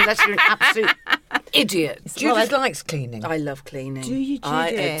home unless you're an absolute idiot. Judith likes cleaning. I love cleaning. Do you, I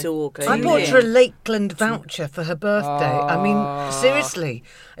Judith? adore I cleaning. bought her a Lakeland voucher for her birthday. I mean, seriously,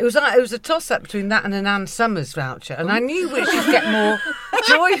 it was a toss-up between that and an Ann Summers voucher, and I knew which you'd get more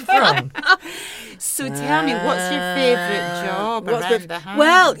joy from. So tell me, what's your favourite job around the house?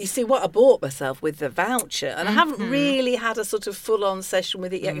 Well, you see, what I bought myself with the voucher, and I haven't really had a sort of full-on session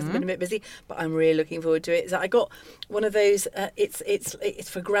with it yet because I've been a bit busy, but I'm really looking forward to it. Is that I got one of those, it's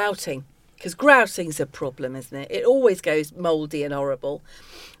for grouting, because grouting's a problem, isn't it? It always goes mouldy and horrible,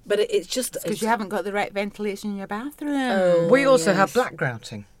 but it's just... because you haven't got the right ventilation in your bathroom. We also have black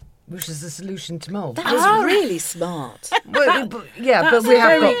grouting, which is the solution to mould. That is really smart. But we have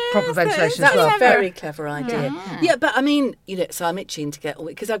very- got proper ventilation as That's well. a very clever idea. Yeah, but I mean, so I'm itching to get all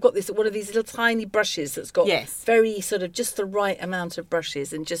because I've got one of these little tiny brushes that's got Yes. very sort of just the right amount of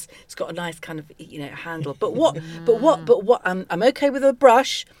brushes and just it's got a nice kind of handle. But what? I'm okay with a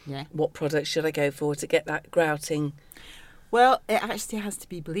brush. Yeah. What product should I go for to get that grouting? Well, it actually has to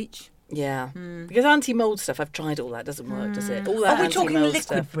be bleach. Yeah, because anti-mold stuff, I've tried all that. Doesn't work, does it? All that Are we talking anti-mold liquid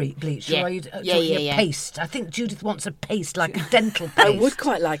stuff. bleach, Yeah. or are you talking Yeah. a paste? I think Judith wants a paste, like a dental paste. I would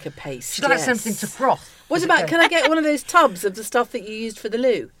quite like a paste. She'd like yes. something to froth. What about? Can I get one of those tubs of the stuff that you used for the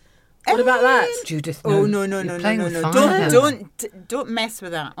loo? What about that? Judith, Oh no. no! You're playing with fire now. Don't mess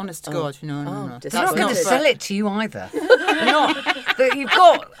with that. Honest to God, no. They're not That's going to not sell it to you either. They're not. You've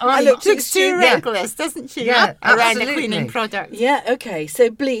got. Looks too reckless, doesn't she? Yeah, around the absolutely. cleaning product. Yeah. Okay.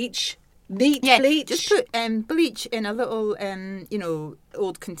 So bleach, neat bleach. Just put bleach in a little,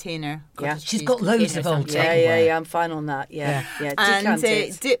 old container. Yeah. She's got loads of old Yeah, Tupperware. yeah. I'm fine on that. Yeah. And Decant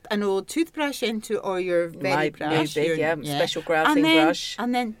it. dip an old toothbrush into, or your very My brush. big, your- special grouting and then, brush.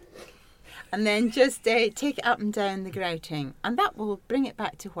 And then just take it up and down the grouting, and that will bring it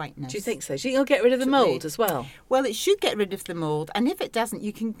back to whiteness. Do you think so? Do you think you'll get rid of the Absolutely. mould as well? Well, it should get rid of the mould, and if it doesn't,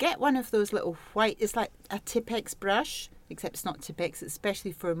 you can get one of those little white. It's like a Tipex brush, except it's not Tipex. It's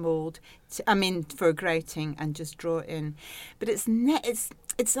especially for mould. For grouting, and just draw it in. But it's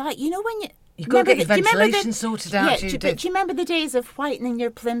like when You've got to get your do you remember ventilation sorted out, do Judith. you remember the days of whitening your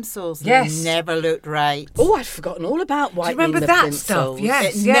plimsolls? Yes. They never looked right. Oh, I'd forgotten all about Do you whitening remember the that plimsolls. stuff?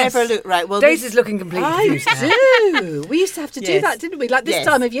 Yes, It yes. never looked right. Well, Daisy's looking completely I confused now. do. We used to have to do Yes. that, didn't we? Like this Yes.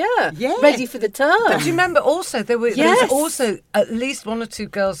 time of year. Yeah. Ready for the term. But do you remember also there was Yes. also at least one or two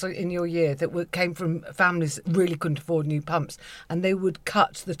girls in your year that came from families that really couldn't afford new pumps, and they would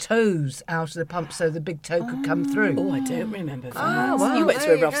cut the toes out of the pump so the big toe could come through. Oh, I don't remember that. Oh, well, you went to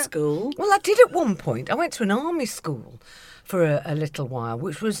there a you rough go. school. Well, I did at one point. I went to an army school for a little while,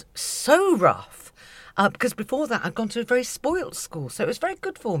 which was so rough. Because before that, I'd gone to a very spoilt school, so it was very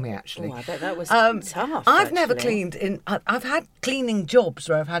good for me, actually. Oh, I bet that was tough. I've never actually. cleaned in. I've had cleaning jobs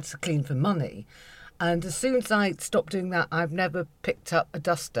where I've had to clean for money, and as soon as I stopped doing that, I've never picked up a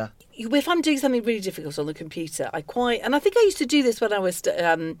duster. If I'm doing something really difficult on the computer, and I think I used to do this when I was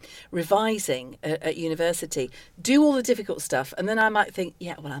revising at university, do all the difficult stuff, and then I might think,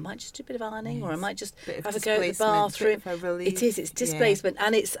 I might just do a bit of ironing, or I might just Bit of have a go at the displacement, bathroom. bit of a relief. It's displacement,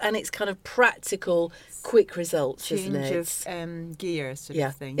 and it's kind of practical, quick results, isn't change it? of gear sort Yeah.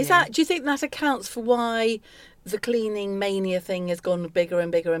 of thing. Is that? Do you think that accounts for why the cleaning mania thing has gone bigger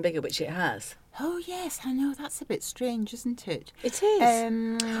and bigger and bigger, which it has? Oh yes, I know. That's a bit strange, isn't it? It is.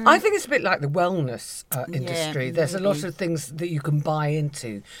 I think it's a bit like the wellness industry. There's a lot maybe. of things that you can buy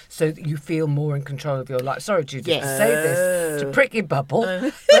into so that you feel more in control of your life. Sorry, Judith, Yes. to say this to prick your bubble,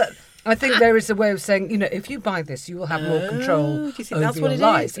 but I think there is a way of saying, if you buy this, you will have more control do you think over that's your what it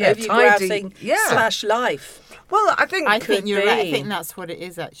life. is? Yeah, Over your tidy. grousing Yeah. / life. Well, I think I think you're right. I be. think that's what it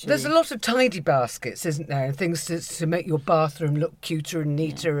is actually. there's a lot of tidy baskets, isn't there, and things to make your bathroom look cuter and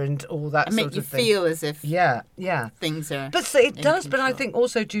neater and all that and sort make you of thing. feel as if Yeah. things are. But so it in does. But I control. think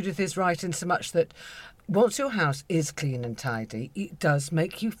also Judith is right in so much that once your house is clean and tidy, it does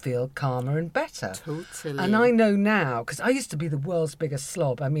make you feel calmer and better. Totally. And I know now, because I used to be the world's biggest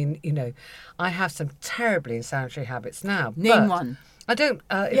slob. I mean, I have some terribly insanitary habits now. Name but one. I don't.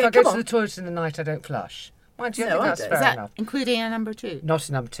 If Yeah, I go come to on. the toilet in the night, I don't flush. Mind you, I No, think I that's don't. fair Is that enough. including a number two? Not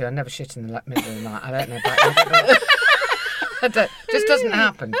a number two. I never shit in the middle of the night. I don't know about that. Just doesn't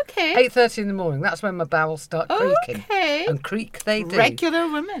happen. Okay. 8:30 in the morning. That's when my bowels start creaking. Okay. And creak they do. Regular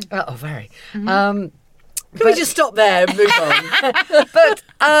women. Oh, very. Can we just stop there and move on? But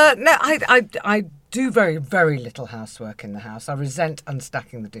no, I do very, very little housework in the house. I resent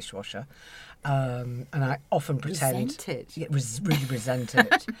unstacking the dishwasher. And I often pretend... Resent it? Yeah, really resent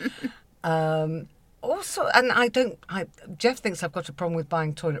it. Also, and Jeff thinks I've got a problem with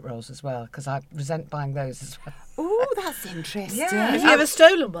buying toilet rolls as well, because I resent buying those as well. Oh, that's interesting. Yeah. Have you ever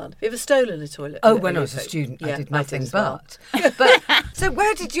stolen one? Have you ever stolen a toilet? Oh, when I was a student, Yeah, I did nothing as well. but. So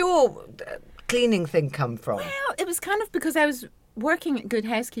where did your cleaning thing come from? Well, it was kind of because I was working at Good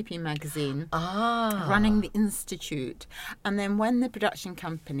Housekeeping magazine, Ah. running the institute, and then when the production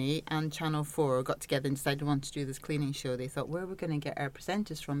company and Channel 4 got together and decided they wanted to do this cleaning show, they thought, where are we going to get our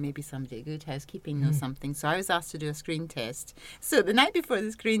presenters from? Maybe somebody at Good Housekeeping knows something. So I was asked to do a screen test. So the night before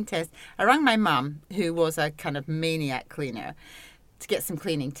the screen test, I rang my mum, who was a kind of maniac cleaner, to get some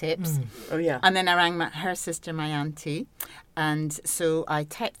cleaning tips. Oh, yeah. And then I rang her sister, my auntie. And so I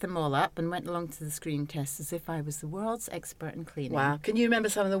typed them all up and went along to the screen test as if I was the world's expert in cleaning. Wow. Can you remember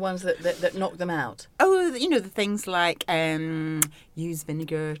some of the ones that knocked them out? Oh, the things like use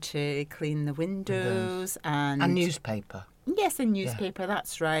vinegar to clean the windows and newspaper. Yes, a newspaper,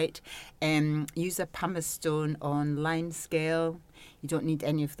 that's right. Use a pumice stone on lime scale. You don't need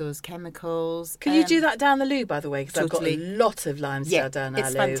any of those chemicals. Can you do that down the loo, by the way? Because totally. I've got a lot of limestone Yeah, down our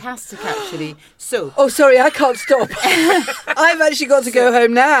it's loo. fantastic actually. So, Oh, sorry, I can't stop. I've actually got to go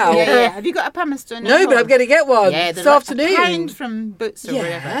home now. yeah. Have you got a pumice stone? No, at but I'm home? going to get one Yeah, this they're like afternoon. £1 from Boots or Yeah.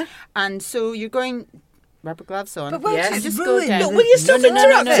 whatever. And so you're going rubber gloves on. But won't Yes. you and just ruin go down. the- Look, will you stop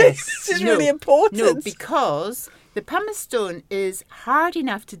interrupting? This is really important. No, because the pumice stone is hard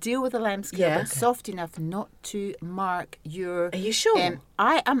enough to deal with the lime scale, Yeah. but soft enough not to mark your. Are you sure?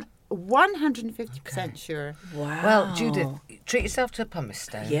 I am 150% sure. Wow. Well, Judith, treat yourself to a pumice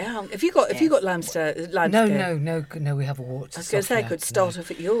stone. Yeah. Have you got limestone? No, we have a water I was going to say I softener. could start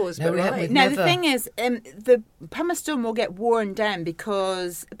off at yours, No, but we haven't. right. Now Never. the thing is, the pumice stone will get worn down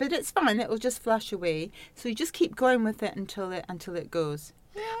but it's fine. It will just flush away. So you just keep going with it until it goes.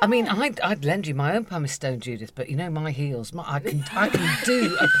 I mean, I'd lend you my own pumice stone, Judith, but my heels. I can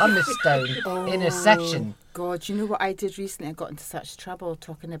do a pumice stone in a session. God, you know what I did recently? I got into such trouble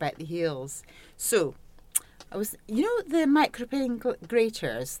talking about the heels. So, the microplane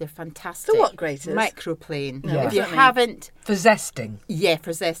graters, they're fantastic. The what graters? Microplane. No, Yeah. If what's you that mean? haven't, For zesting. yeah,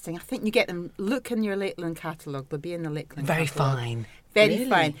 for zesting. I think you get them, look in your Lakeland catalogue, they'll be in the Lakeland Very catalogue. fine. Very Really?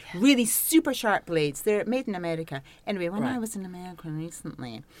 fine. Really super sharp blades. They're made in America. Anyway, when Right. I was in America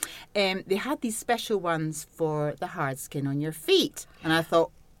recently, they had these special ones for the hard skin on your feet. And I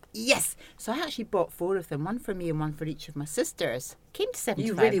thought, yes. So I actually bought 4 of them, one for me and one for each of my sisters. Came to $75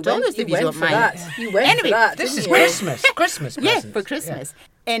 You really if went, you you went don't for mind. that. You went Anyway, for that, This is didn't you? Christmas. Christmas Yeah, presents. for Christmas.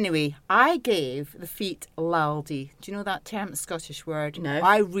 Anyway, I gave the feet laldi. Do you know that term? It's a Scottish word. No.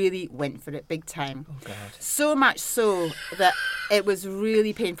 I really went for it big time. Oh, God. So much so that it was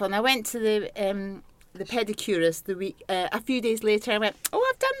really painful. And I went to the pedicurist a few days later. I went, "Oh,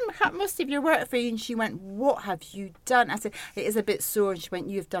 I've done most of your work for you." And she went, "What have you done?" I said, "It is a bit sore." And she went,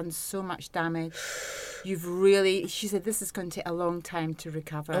 "You've done so much damage. You've really," she said, "this is going to take a long time to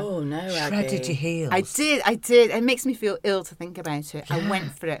recover." Oh, no, Shredded your Aggie. heels. I did. It makes me feel ill to think about it. I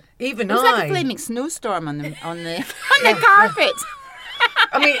went for it. Even It was like I. a flaming snowstorm on the on the carpet.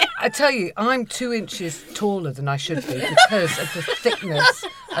 I mean, I tell you, I'm 2 inches taller than I should be because of the thickness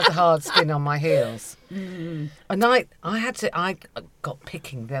of the hard skin on my heels. And I got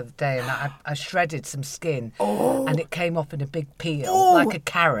picking the other day, and I shredded some skin, and it came off in a big peel, like a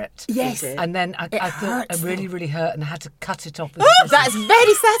carrot. Yes. And then I thought it hurts, really, really hurt, and I had to cut it off with Oh, scissors. that's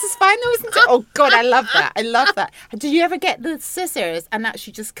very satisfying, though, isn't it? Oh God, I love that. I love that. Did you ever get the scissors and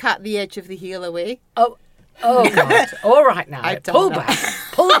actually just cut the edge of the heel away? Oh God! All right now, I've done pull that. back,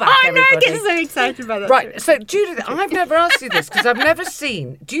 pull back, I know, I everybody. get so excited about that. Right, so Judith, I've never asked you this because I've never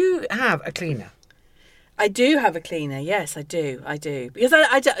seen. Do you have a cleaner? I do have a cleaner. Yes, I do. Because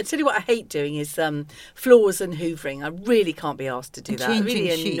I tell you what I hate doing is floors and hoovering. I really can't be asked to do that. It changing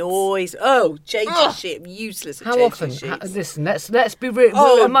really sheets. annoys. Oh, changing shit. Useless at How changing often? sheets. Listen, let's be real.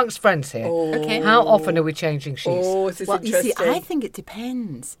 Oh. We're amongst friends here. Okay. How often are we changing sheets? Oh, this is Well, you interesting. see, I think it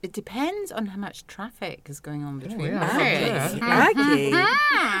depends. It depends on how much traffic is going on between yeah, houses. Aggie.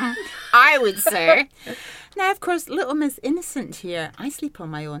 I would say. Now, of course, little Miss Innocent here, I sleep on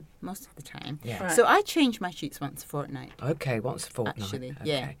my own most of the time. Yeah. Right. So I change my sheets once a fortnight. Okay, once a fortnight. Actually, okay.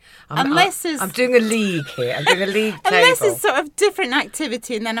 yeah. Unless Unless it's- I'm doing a league here. I'm doing a league Unless table. it's sort of different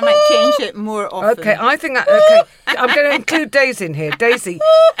activity, and then I might change it more often. Okay, I think that. Okay, I'm going to include Daisy in here. Daisy,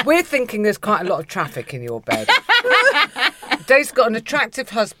 we're thinking there's quite a lot of traffic in your bed. Daisy's got an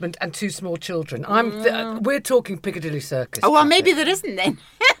attractive husband and 2 small children. We're talking Piccadilly Circus. Oh, well, traffic. maybe there isn't then.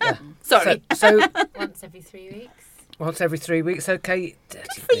 Sorry. So Once every 3 weeks. once every 3 weeks, okay.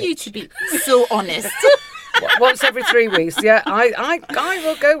 Dirty For you to be so honest. Once every 3 weeks, yeah. I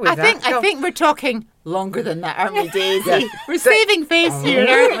will go with I that. think I think we're talking longer than that, aren't we, Daisy? We're saving face here,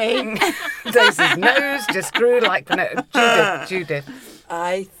 aren't we? Daisy's nose just grew like Judith.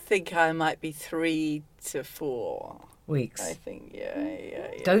 I think I might be 3 to 4. Weeks. I think,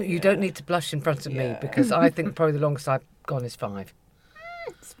 yeah. You don't need to blush in front of me because I think probably the longest I've gone is 5.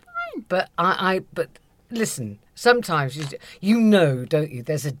 It's fine. But but listen, sometimes you know, don't you?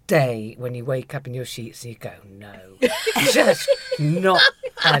 There's a day when you wake up in your sheets and you go, no, just not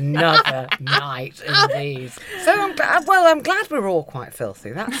another night in these. So I'm glad we're all quite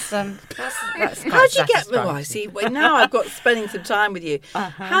filthy. That's How do you get? Well, I see. Well, now I've got spending some time with you.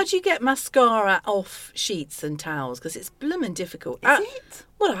 How do you get mascara off sheets and towels? Because it's blooming difficult. Is it?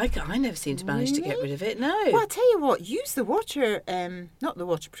 Well, I never seem to manage to get rid of it. No. Well, I'll tell you what, use the water, not the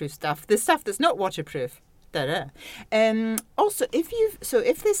waterproof stuff, the stuff that's not waterproof. Also,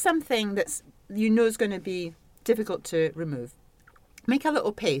 if there's something that's is going to be difficult to remove, make a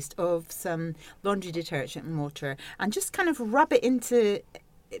little paste of some laundry detergent and water and just kind of rub it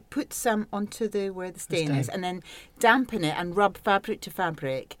put some onto where the stain is, and then dampen it and rub fabric to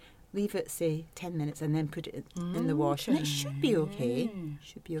fabric. Leave it, say, 10 minutes and then put it in the wash. And it should be okay.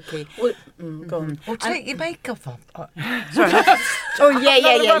 Well, go on. Or take your makeup off. Oh,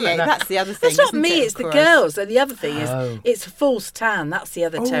 yeah. That's the other thing. It's not isn't me, it, it's of the course? girls. And the other thing is, Oh. it's false tan. That's the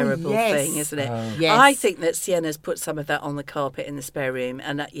other Oh, terrible yes. thing, isn't it? Oh. Yes. I think that Sienna's put some of that on the carpet in the spare room.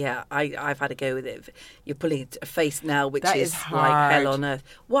 And I've had a go with it. You're pulling a face now, which That is is like hell hard. on earth.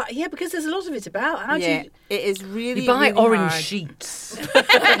 What? Yeah, because there's a lot of it about. How do Yeah, you... it is really, You buy really orange hard. sheets.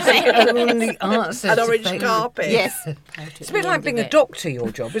 It's the only answer. An to orange fake- carpet. Yes. It's a bit like being a doctor, your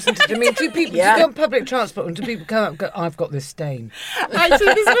job, isn't it? I mean, do people Yeah. do you go on public transport and do people come up and go, I've got this stain?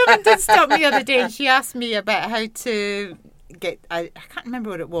 Actually, this woman did stop me the other day and she asked me about how to get, I can't remember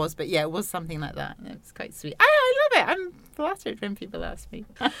what it was, but yeah, it was something like that. And it was quite sweet. I love it. I'm flattered when people ask me.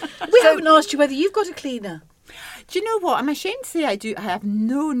 We haven't asked you whether you've got a cleaner. Do you know what? I'm ashamed to say I do. I have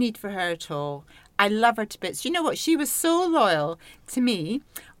no need for her at all. I love her to bits. You know what? She was so loyal to me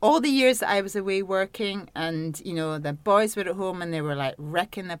all the years that I was away working, and the boys were at home and they were like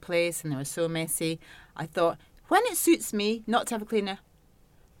wrecking the place and they were so messy. I thought, when it suits me not to have a cleaner,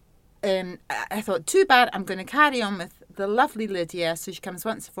 I thought, too bad, I'm going to carry on with the lovely Lydia. So she comes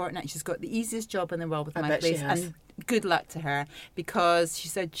once a fortnight. She's got the easiest job in the world with my bet she place. has. And good luck to her, because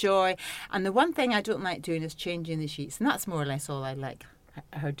she's a joy. And the one thing I don't like doing is changing the sheets. And that's more or less all I like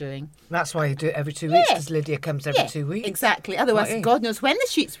her doing. That's why you do it every 2 weeks, because Lydia comes every 2 weeks. Exactly. Otherwise, Right. God knows when the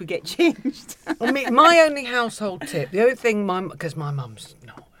sheets would get changed. I mean, my only household tip, the only thing because my mum's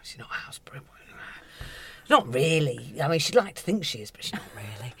she's not a house broom. Not really. I mean, she'd like to think she is, but she's not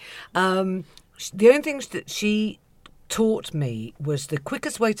really. The only things that she taught me was the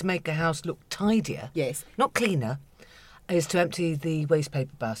quickest way to make a house look tidier, Yes. not cleaner, is to empty the waste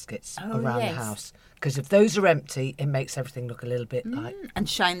paper baskets around yes. the house. Because if those are empty, it makes everything look a little bit like... And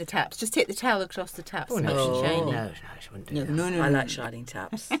shine the taps. Just take the towel across the taps. Oh, and no, it's she shiny. no, she wouldn't do that. No. I like shining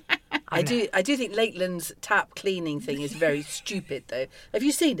taps. I do think Lakeland's tap cleaning thing is very stupid, though. Have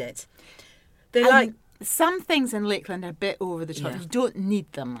you seen it? They're like... Some things in Lakeland are a bit over the top. Yeah. You don't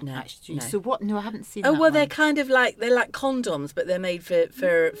need them, No, actually. no. So what? No, I haven't seen Oh, that well, they're one. kind of like, they're like condoms, but they're made for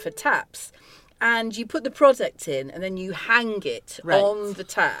taps. And you put the product in and then you hang it Right. on the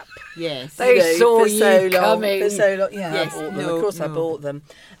tap. Yes. They saw for you so long, coming. For so long. Yeah, Yes, I bought them. no, Of course, I no. bought them.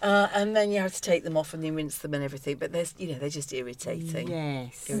 And then you have to take them off and then rinse them and everything. But there's, they're just irritating.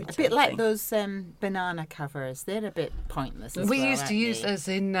 Yes. A Irritating. bit like those banana covers. They're a bit pointless as We well, used to aren't use they? as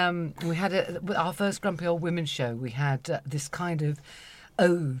in we had our first Grumpy Old Women show. We had this kind of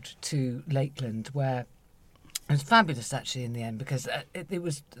ode to Lakeland where it was fabulous actually in the end, because it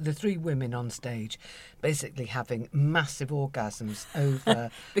was the three women on stage basically having massive orgasms over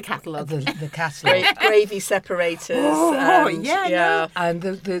The catalogue. the catalogue. Gravy separators. Oh, and, yeah, yeah. And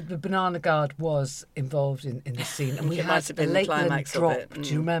the banana guard was involved in the scene, and we It might had have a been the Lakeland climax of drop. it. Do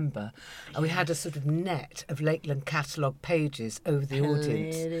you remember? And we had a sort of net of Lakeland catalogue pages over the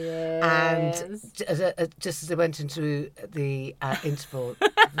audience. And just as they went into the interval,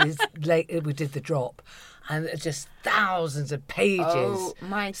 we did the drop, and just thousands of pages. Oh,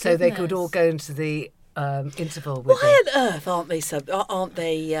 my So they could goodness. all go into the interval with Why it. on earth aren't they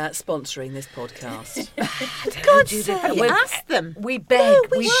sponsoring this podcast? God's Have you asked them? We beg.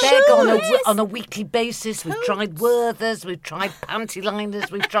 we beg should. on a weekly basis. We've tried Werthers, we've tried panty liners,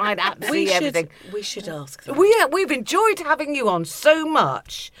 we've tried absolutely everything. We should ask them. We've enjoyed having you on so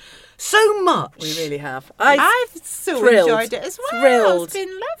much. So much. We really have. I've so thrilled. enjoyed it as well. Thrilled. It's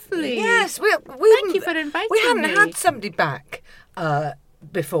been lovely. Yes, we Thank you for inviting We haven't me. had somebody back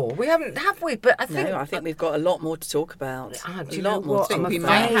before. We haven't, have we? But I think No, I think we've got a lot more to talk about. Do A you lot know more what? to I'm talk we about.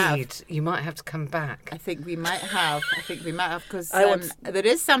 might have. afraid you might have to come back. I think we might have. Because I want- there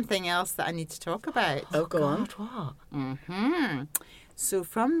is something else that I need to talk about. Oh, go on. God, what? So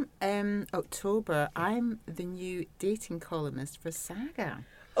from October, I'm the new dating columnist for Saga.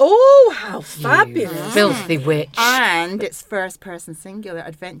 Oh, how fabulous. Filthy witch. And it's first person singular,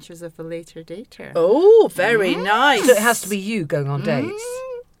 Adventures of a Later Dater. Oh, very nice. So it has to be you going on dates.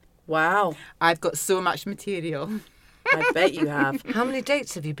 Wow. I've got so much material. I bet you have. How many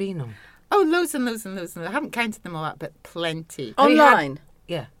dates have you been on? Oh, loads and loads and loads and loads. I haven't counted them all up, but plenty. Have you had- Online.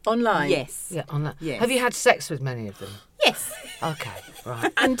 Yeah, Online. Yes. yeah, on that. Yes. Have you had sex with many of them? Yes. Okay,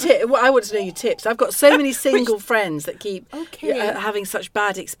 right. And well, I want to know your tips. I've got so many single friends that keep Okay. having such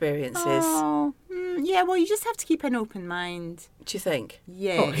bad experiences. Oh, yeah, well, you just have to keep an open mind. Do you think?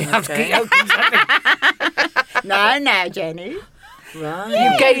 Yeah. You have to Okay. keep open something. No, Jenny.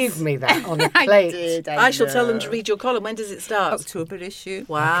 Right. You gave me that on a plate. I did. I shall tell them know. to read your column. When does it start? October issue.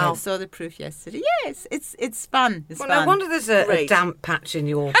 Wow. I saw the proof yesterday. Yes, it's fun. It's Well, fun. no wonder there's a Great. damp patch in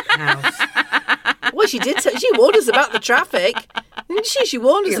your house. Well, she did. She warned us about the traffic, didn't she? She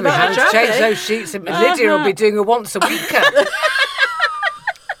warned us We about the haven't changed traffic. those sheets. And Lydia will be doing a once a weeker.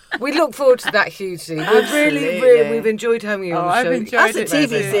 We look forward to that hugely. Absolutely. We've enjoyed having you on Oh, the I've show. enjoyed As a it very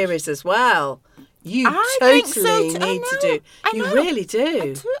TV much. series as well. You I totally think so too. need to I do. know. I You know. really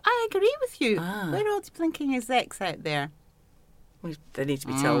do. I agree with you. Ah. We're all blinking execs out there. They need to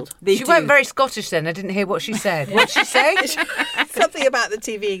be told. They She do. went very Scottish then. I didn't hear what she said. What'd she say? Something about the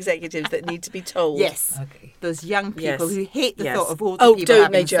TV executives that need to be told. Yes. Okay. Those young people Yes. who hate the Yes. thought of older Oh, people don't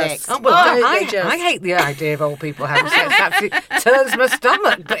having they just? sex. Oh, well, Oh, I they just- hate the idea of old people having sex. It absolutely turns my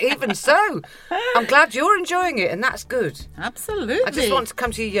stomach. But even so, I'm glad you're enjoying it, and that's good. Absolutely. I just want to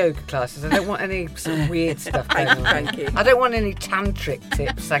come to your yoga classes. I don't want any sort of weird stuff going on. Thank you. I don't want any tantric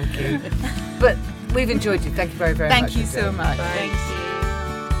tips, thank you. But we've enjoyed you. Thank you very, very much. Thank you so much. Thank Thank you.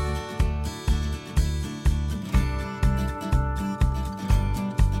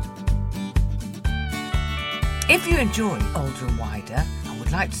 If you enjoy Older and Wider and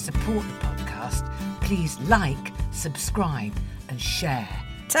would like to support the podcast, please like, subscribe and share.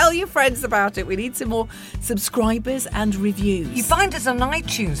 Tell your friends about it. We need some more subscribers and reviews. You find us on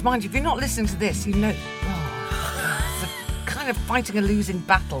iTunes. Mind you, if you're not listening to this, you know... it's a kind of fighting a losing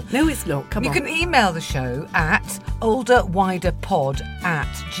battle. No, it's not. Come on. You can email the show at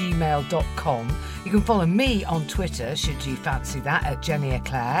olderwiderpod@gmail.com. You can follow me on Twitter, should you fancy that, at Jenny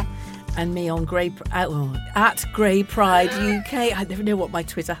Eclair. And me on at Grey Pride UK. I never know what my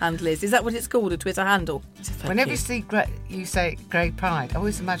Twitter handle is. Is that what it's called, a Twitter handle? Whenever you say Grey Pride, I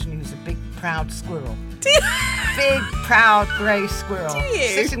always imagine you as a big, proud squirrel. Big, proud grey squirrel. Do you?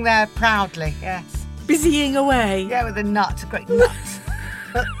 Sitting there proudly, yes. Busying away. Yeah, with a nut, a great nut.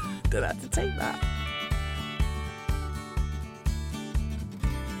 Don't have to take that.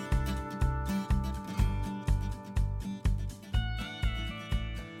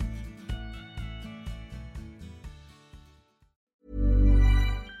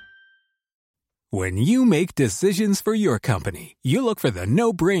 When you make decisions for your company, you look for the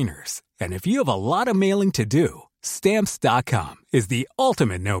no-brainers. And if you have a lot of mailing to do, Stamps.com is the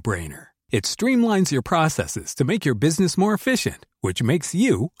ultimate no-brainer. It streamlines your processes to make your business more efficient, which makes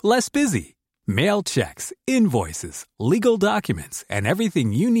you less busy. Mail checks, invoices, legal documents, and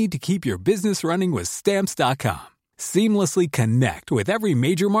everything you need to keep your business running with Stamps.com. Seamlessly connect with every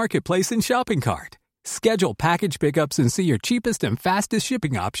major marketplace and shopping cart. Schedule package pickups and see your cheapest and fastest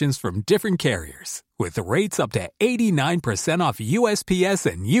shipping options from different carriers, with rates up to 89% off USPS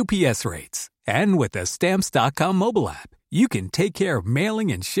and UPS rates. And with the Stamps.com mobile app, you can take care of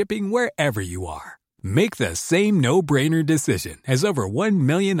mailing and shipping wherever you are. Make the same no-brainer decision as over 1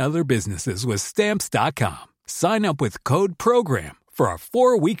 million other businesses with Stamps.com. Sign up with code PROGRAM for a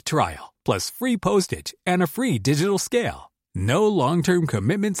 4-week trial, plus free postage and a free digital scale. No long-term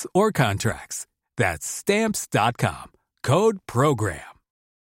commitments or contracts. That's Stamps.com. Code PROGRAM.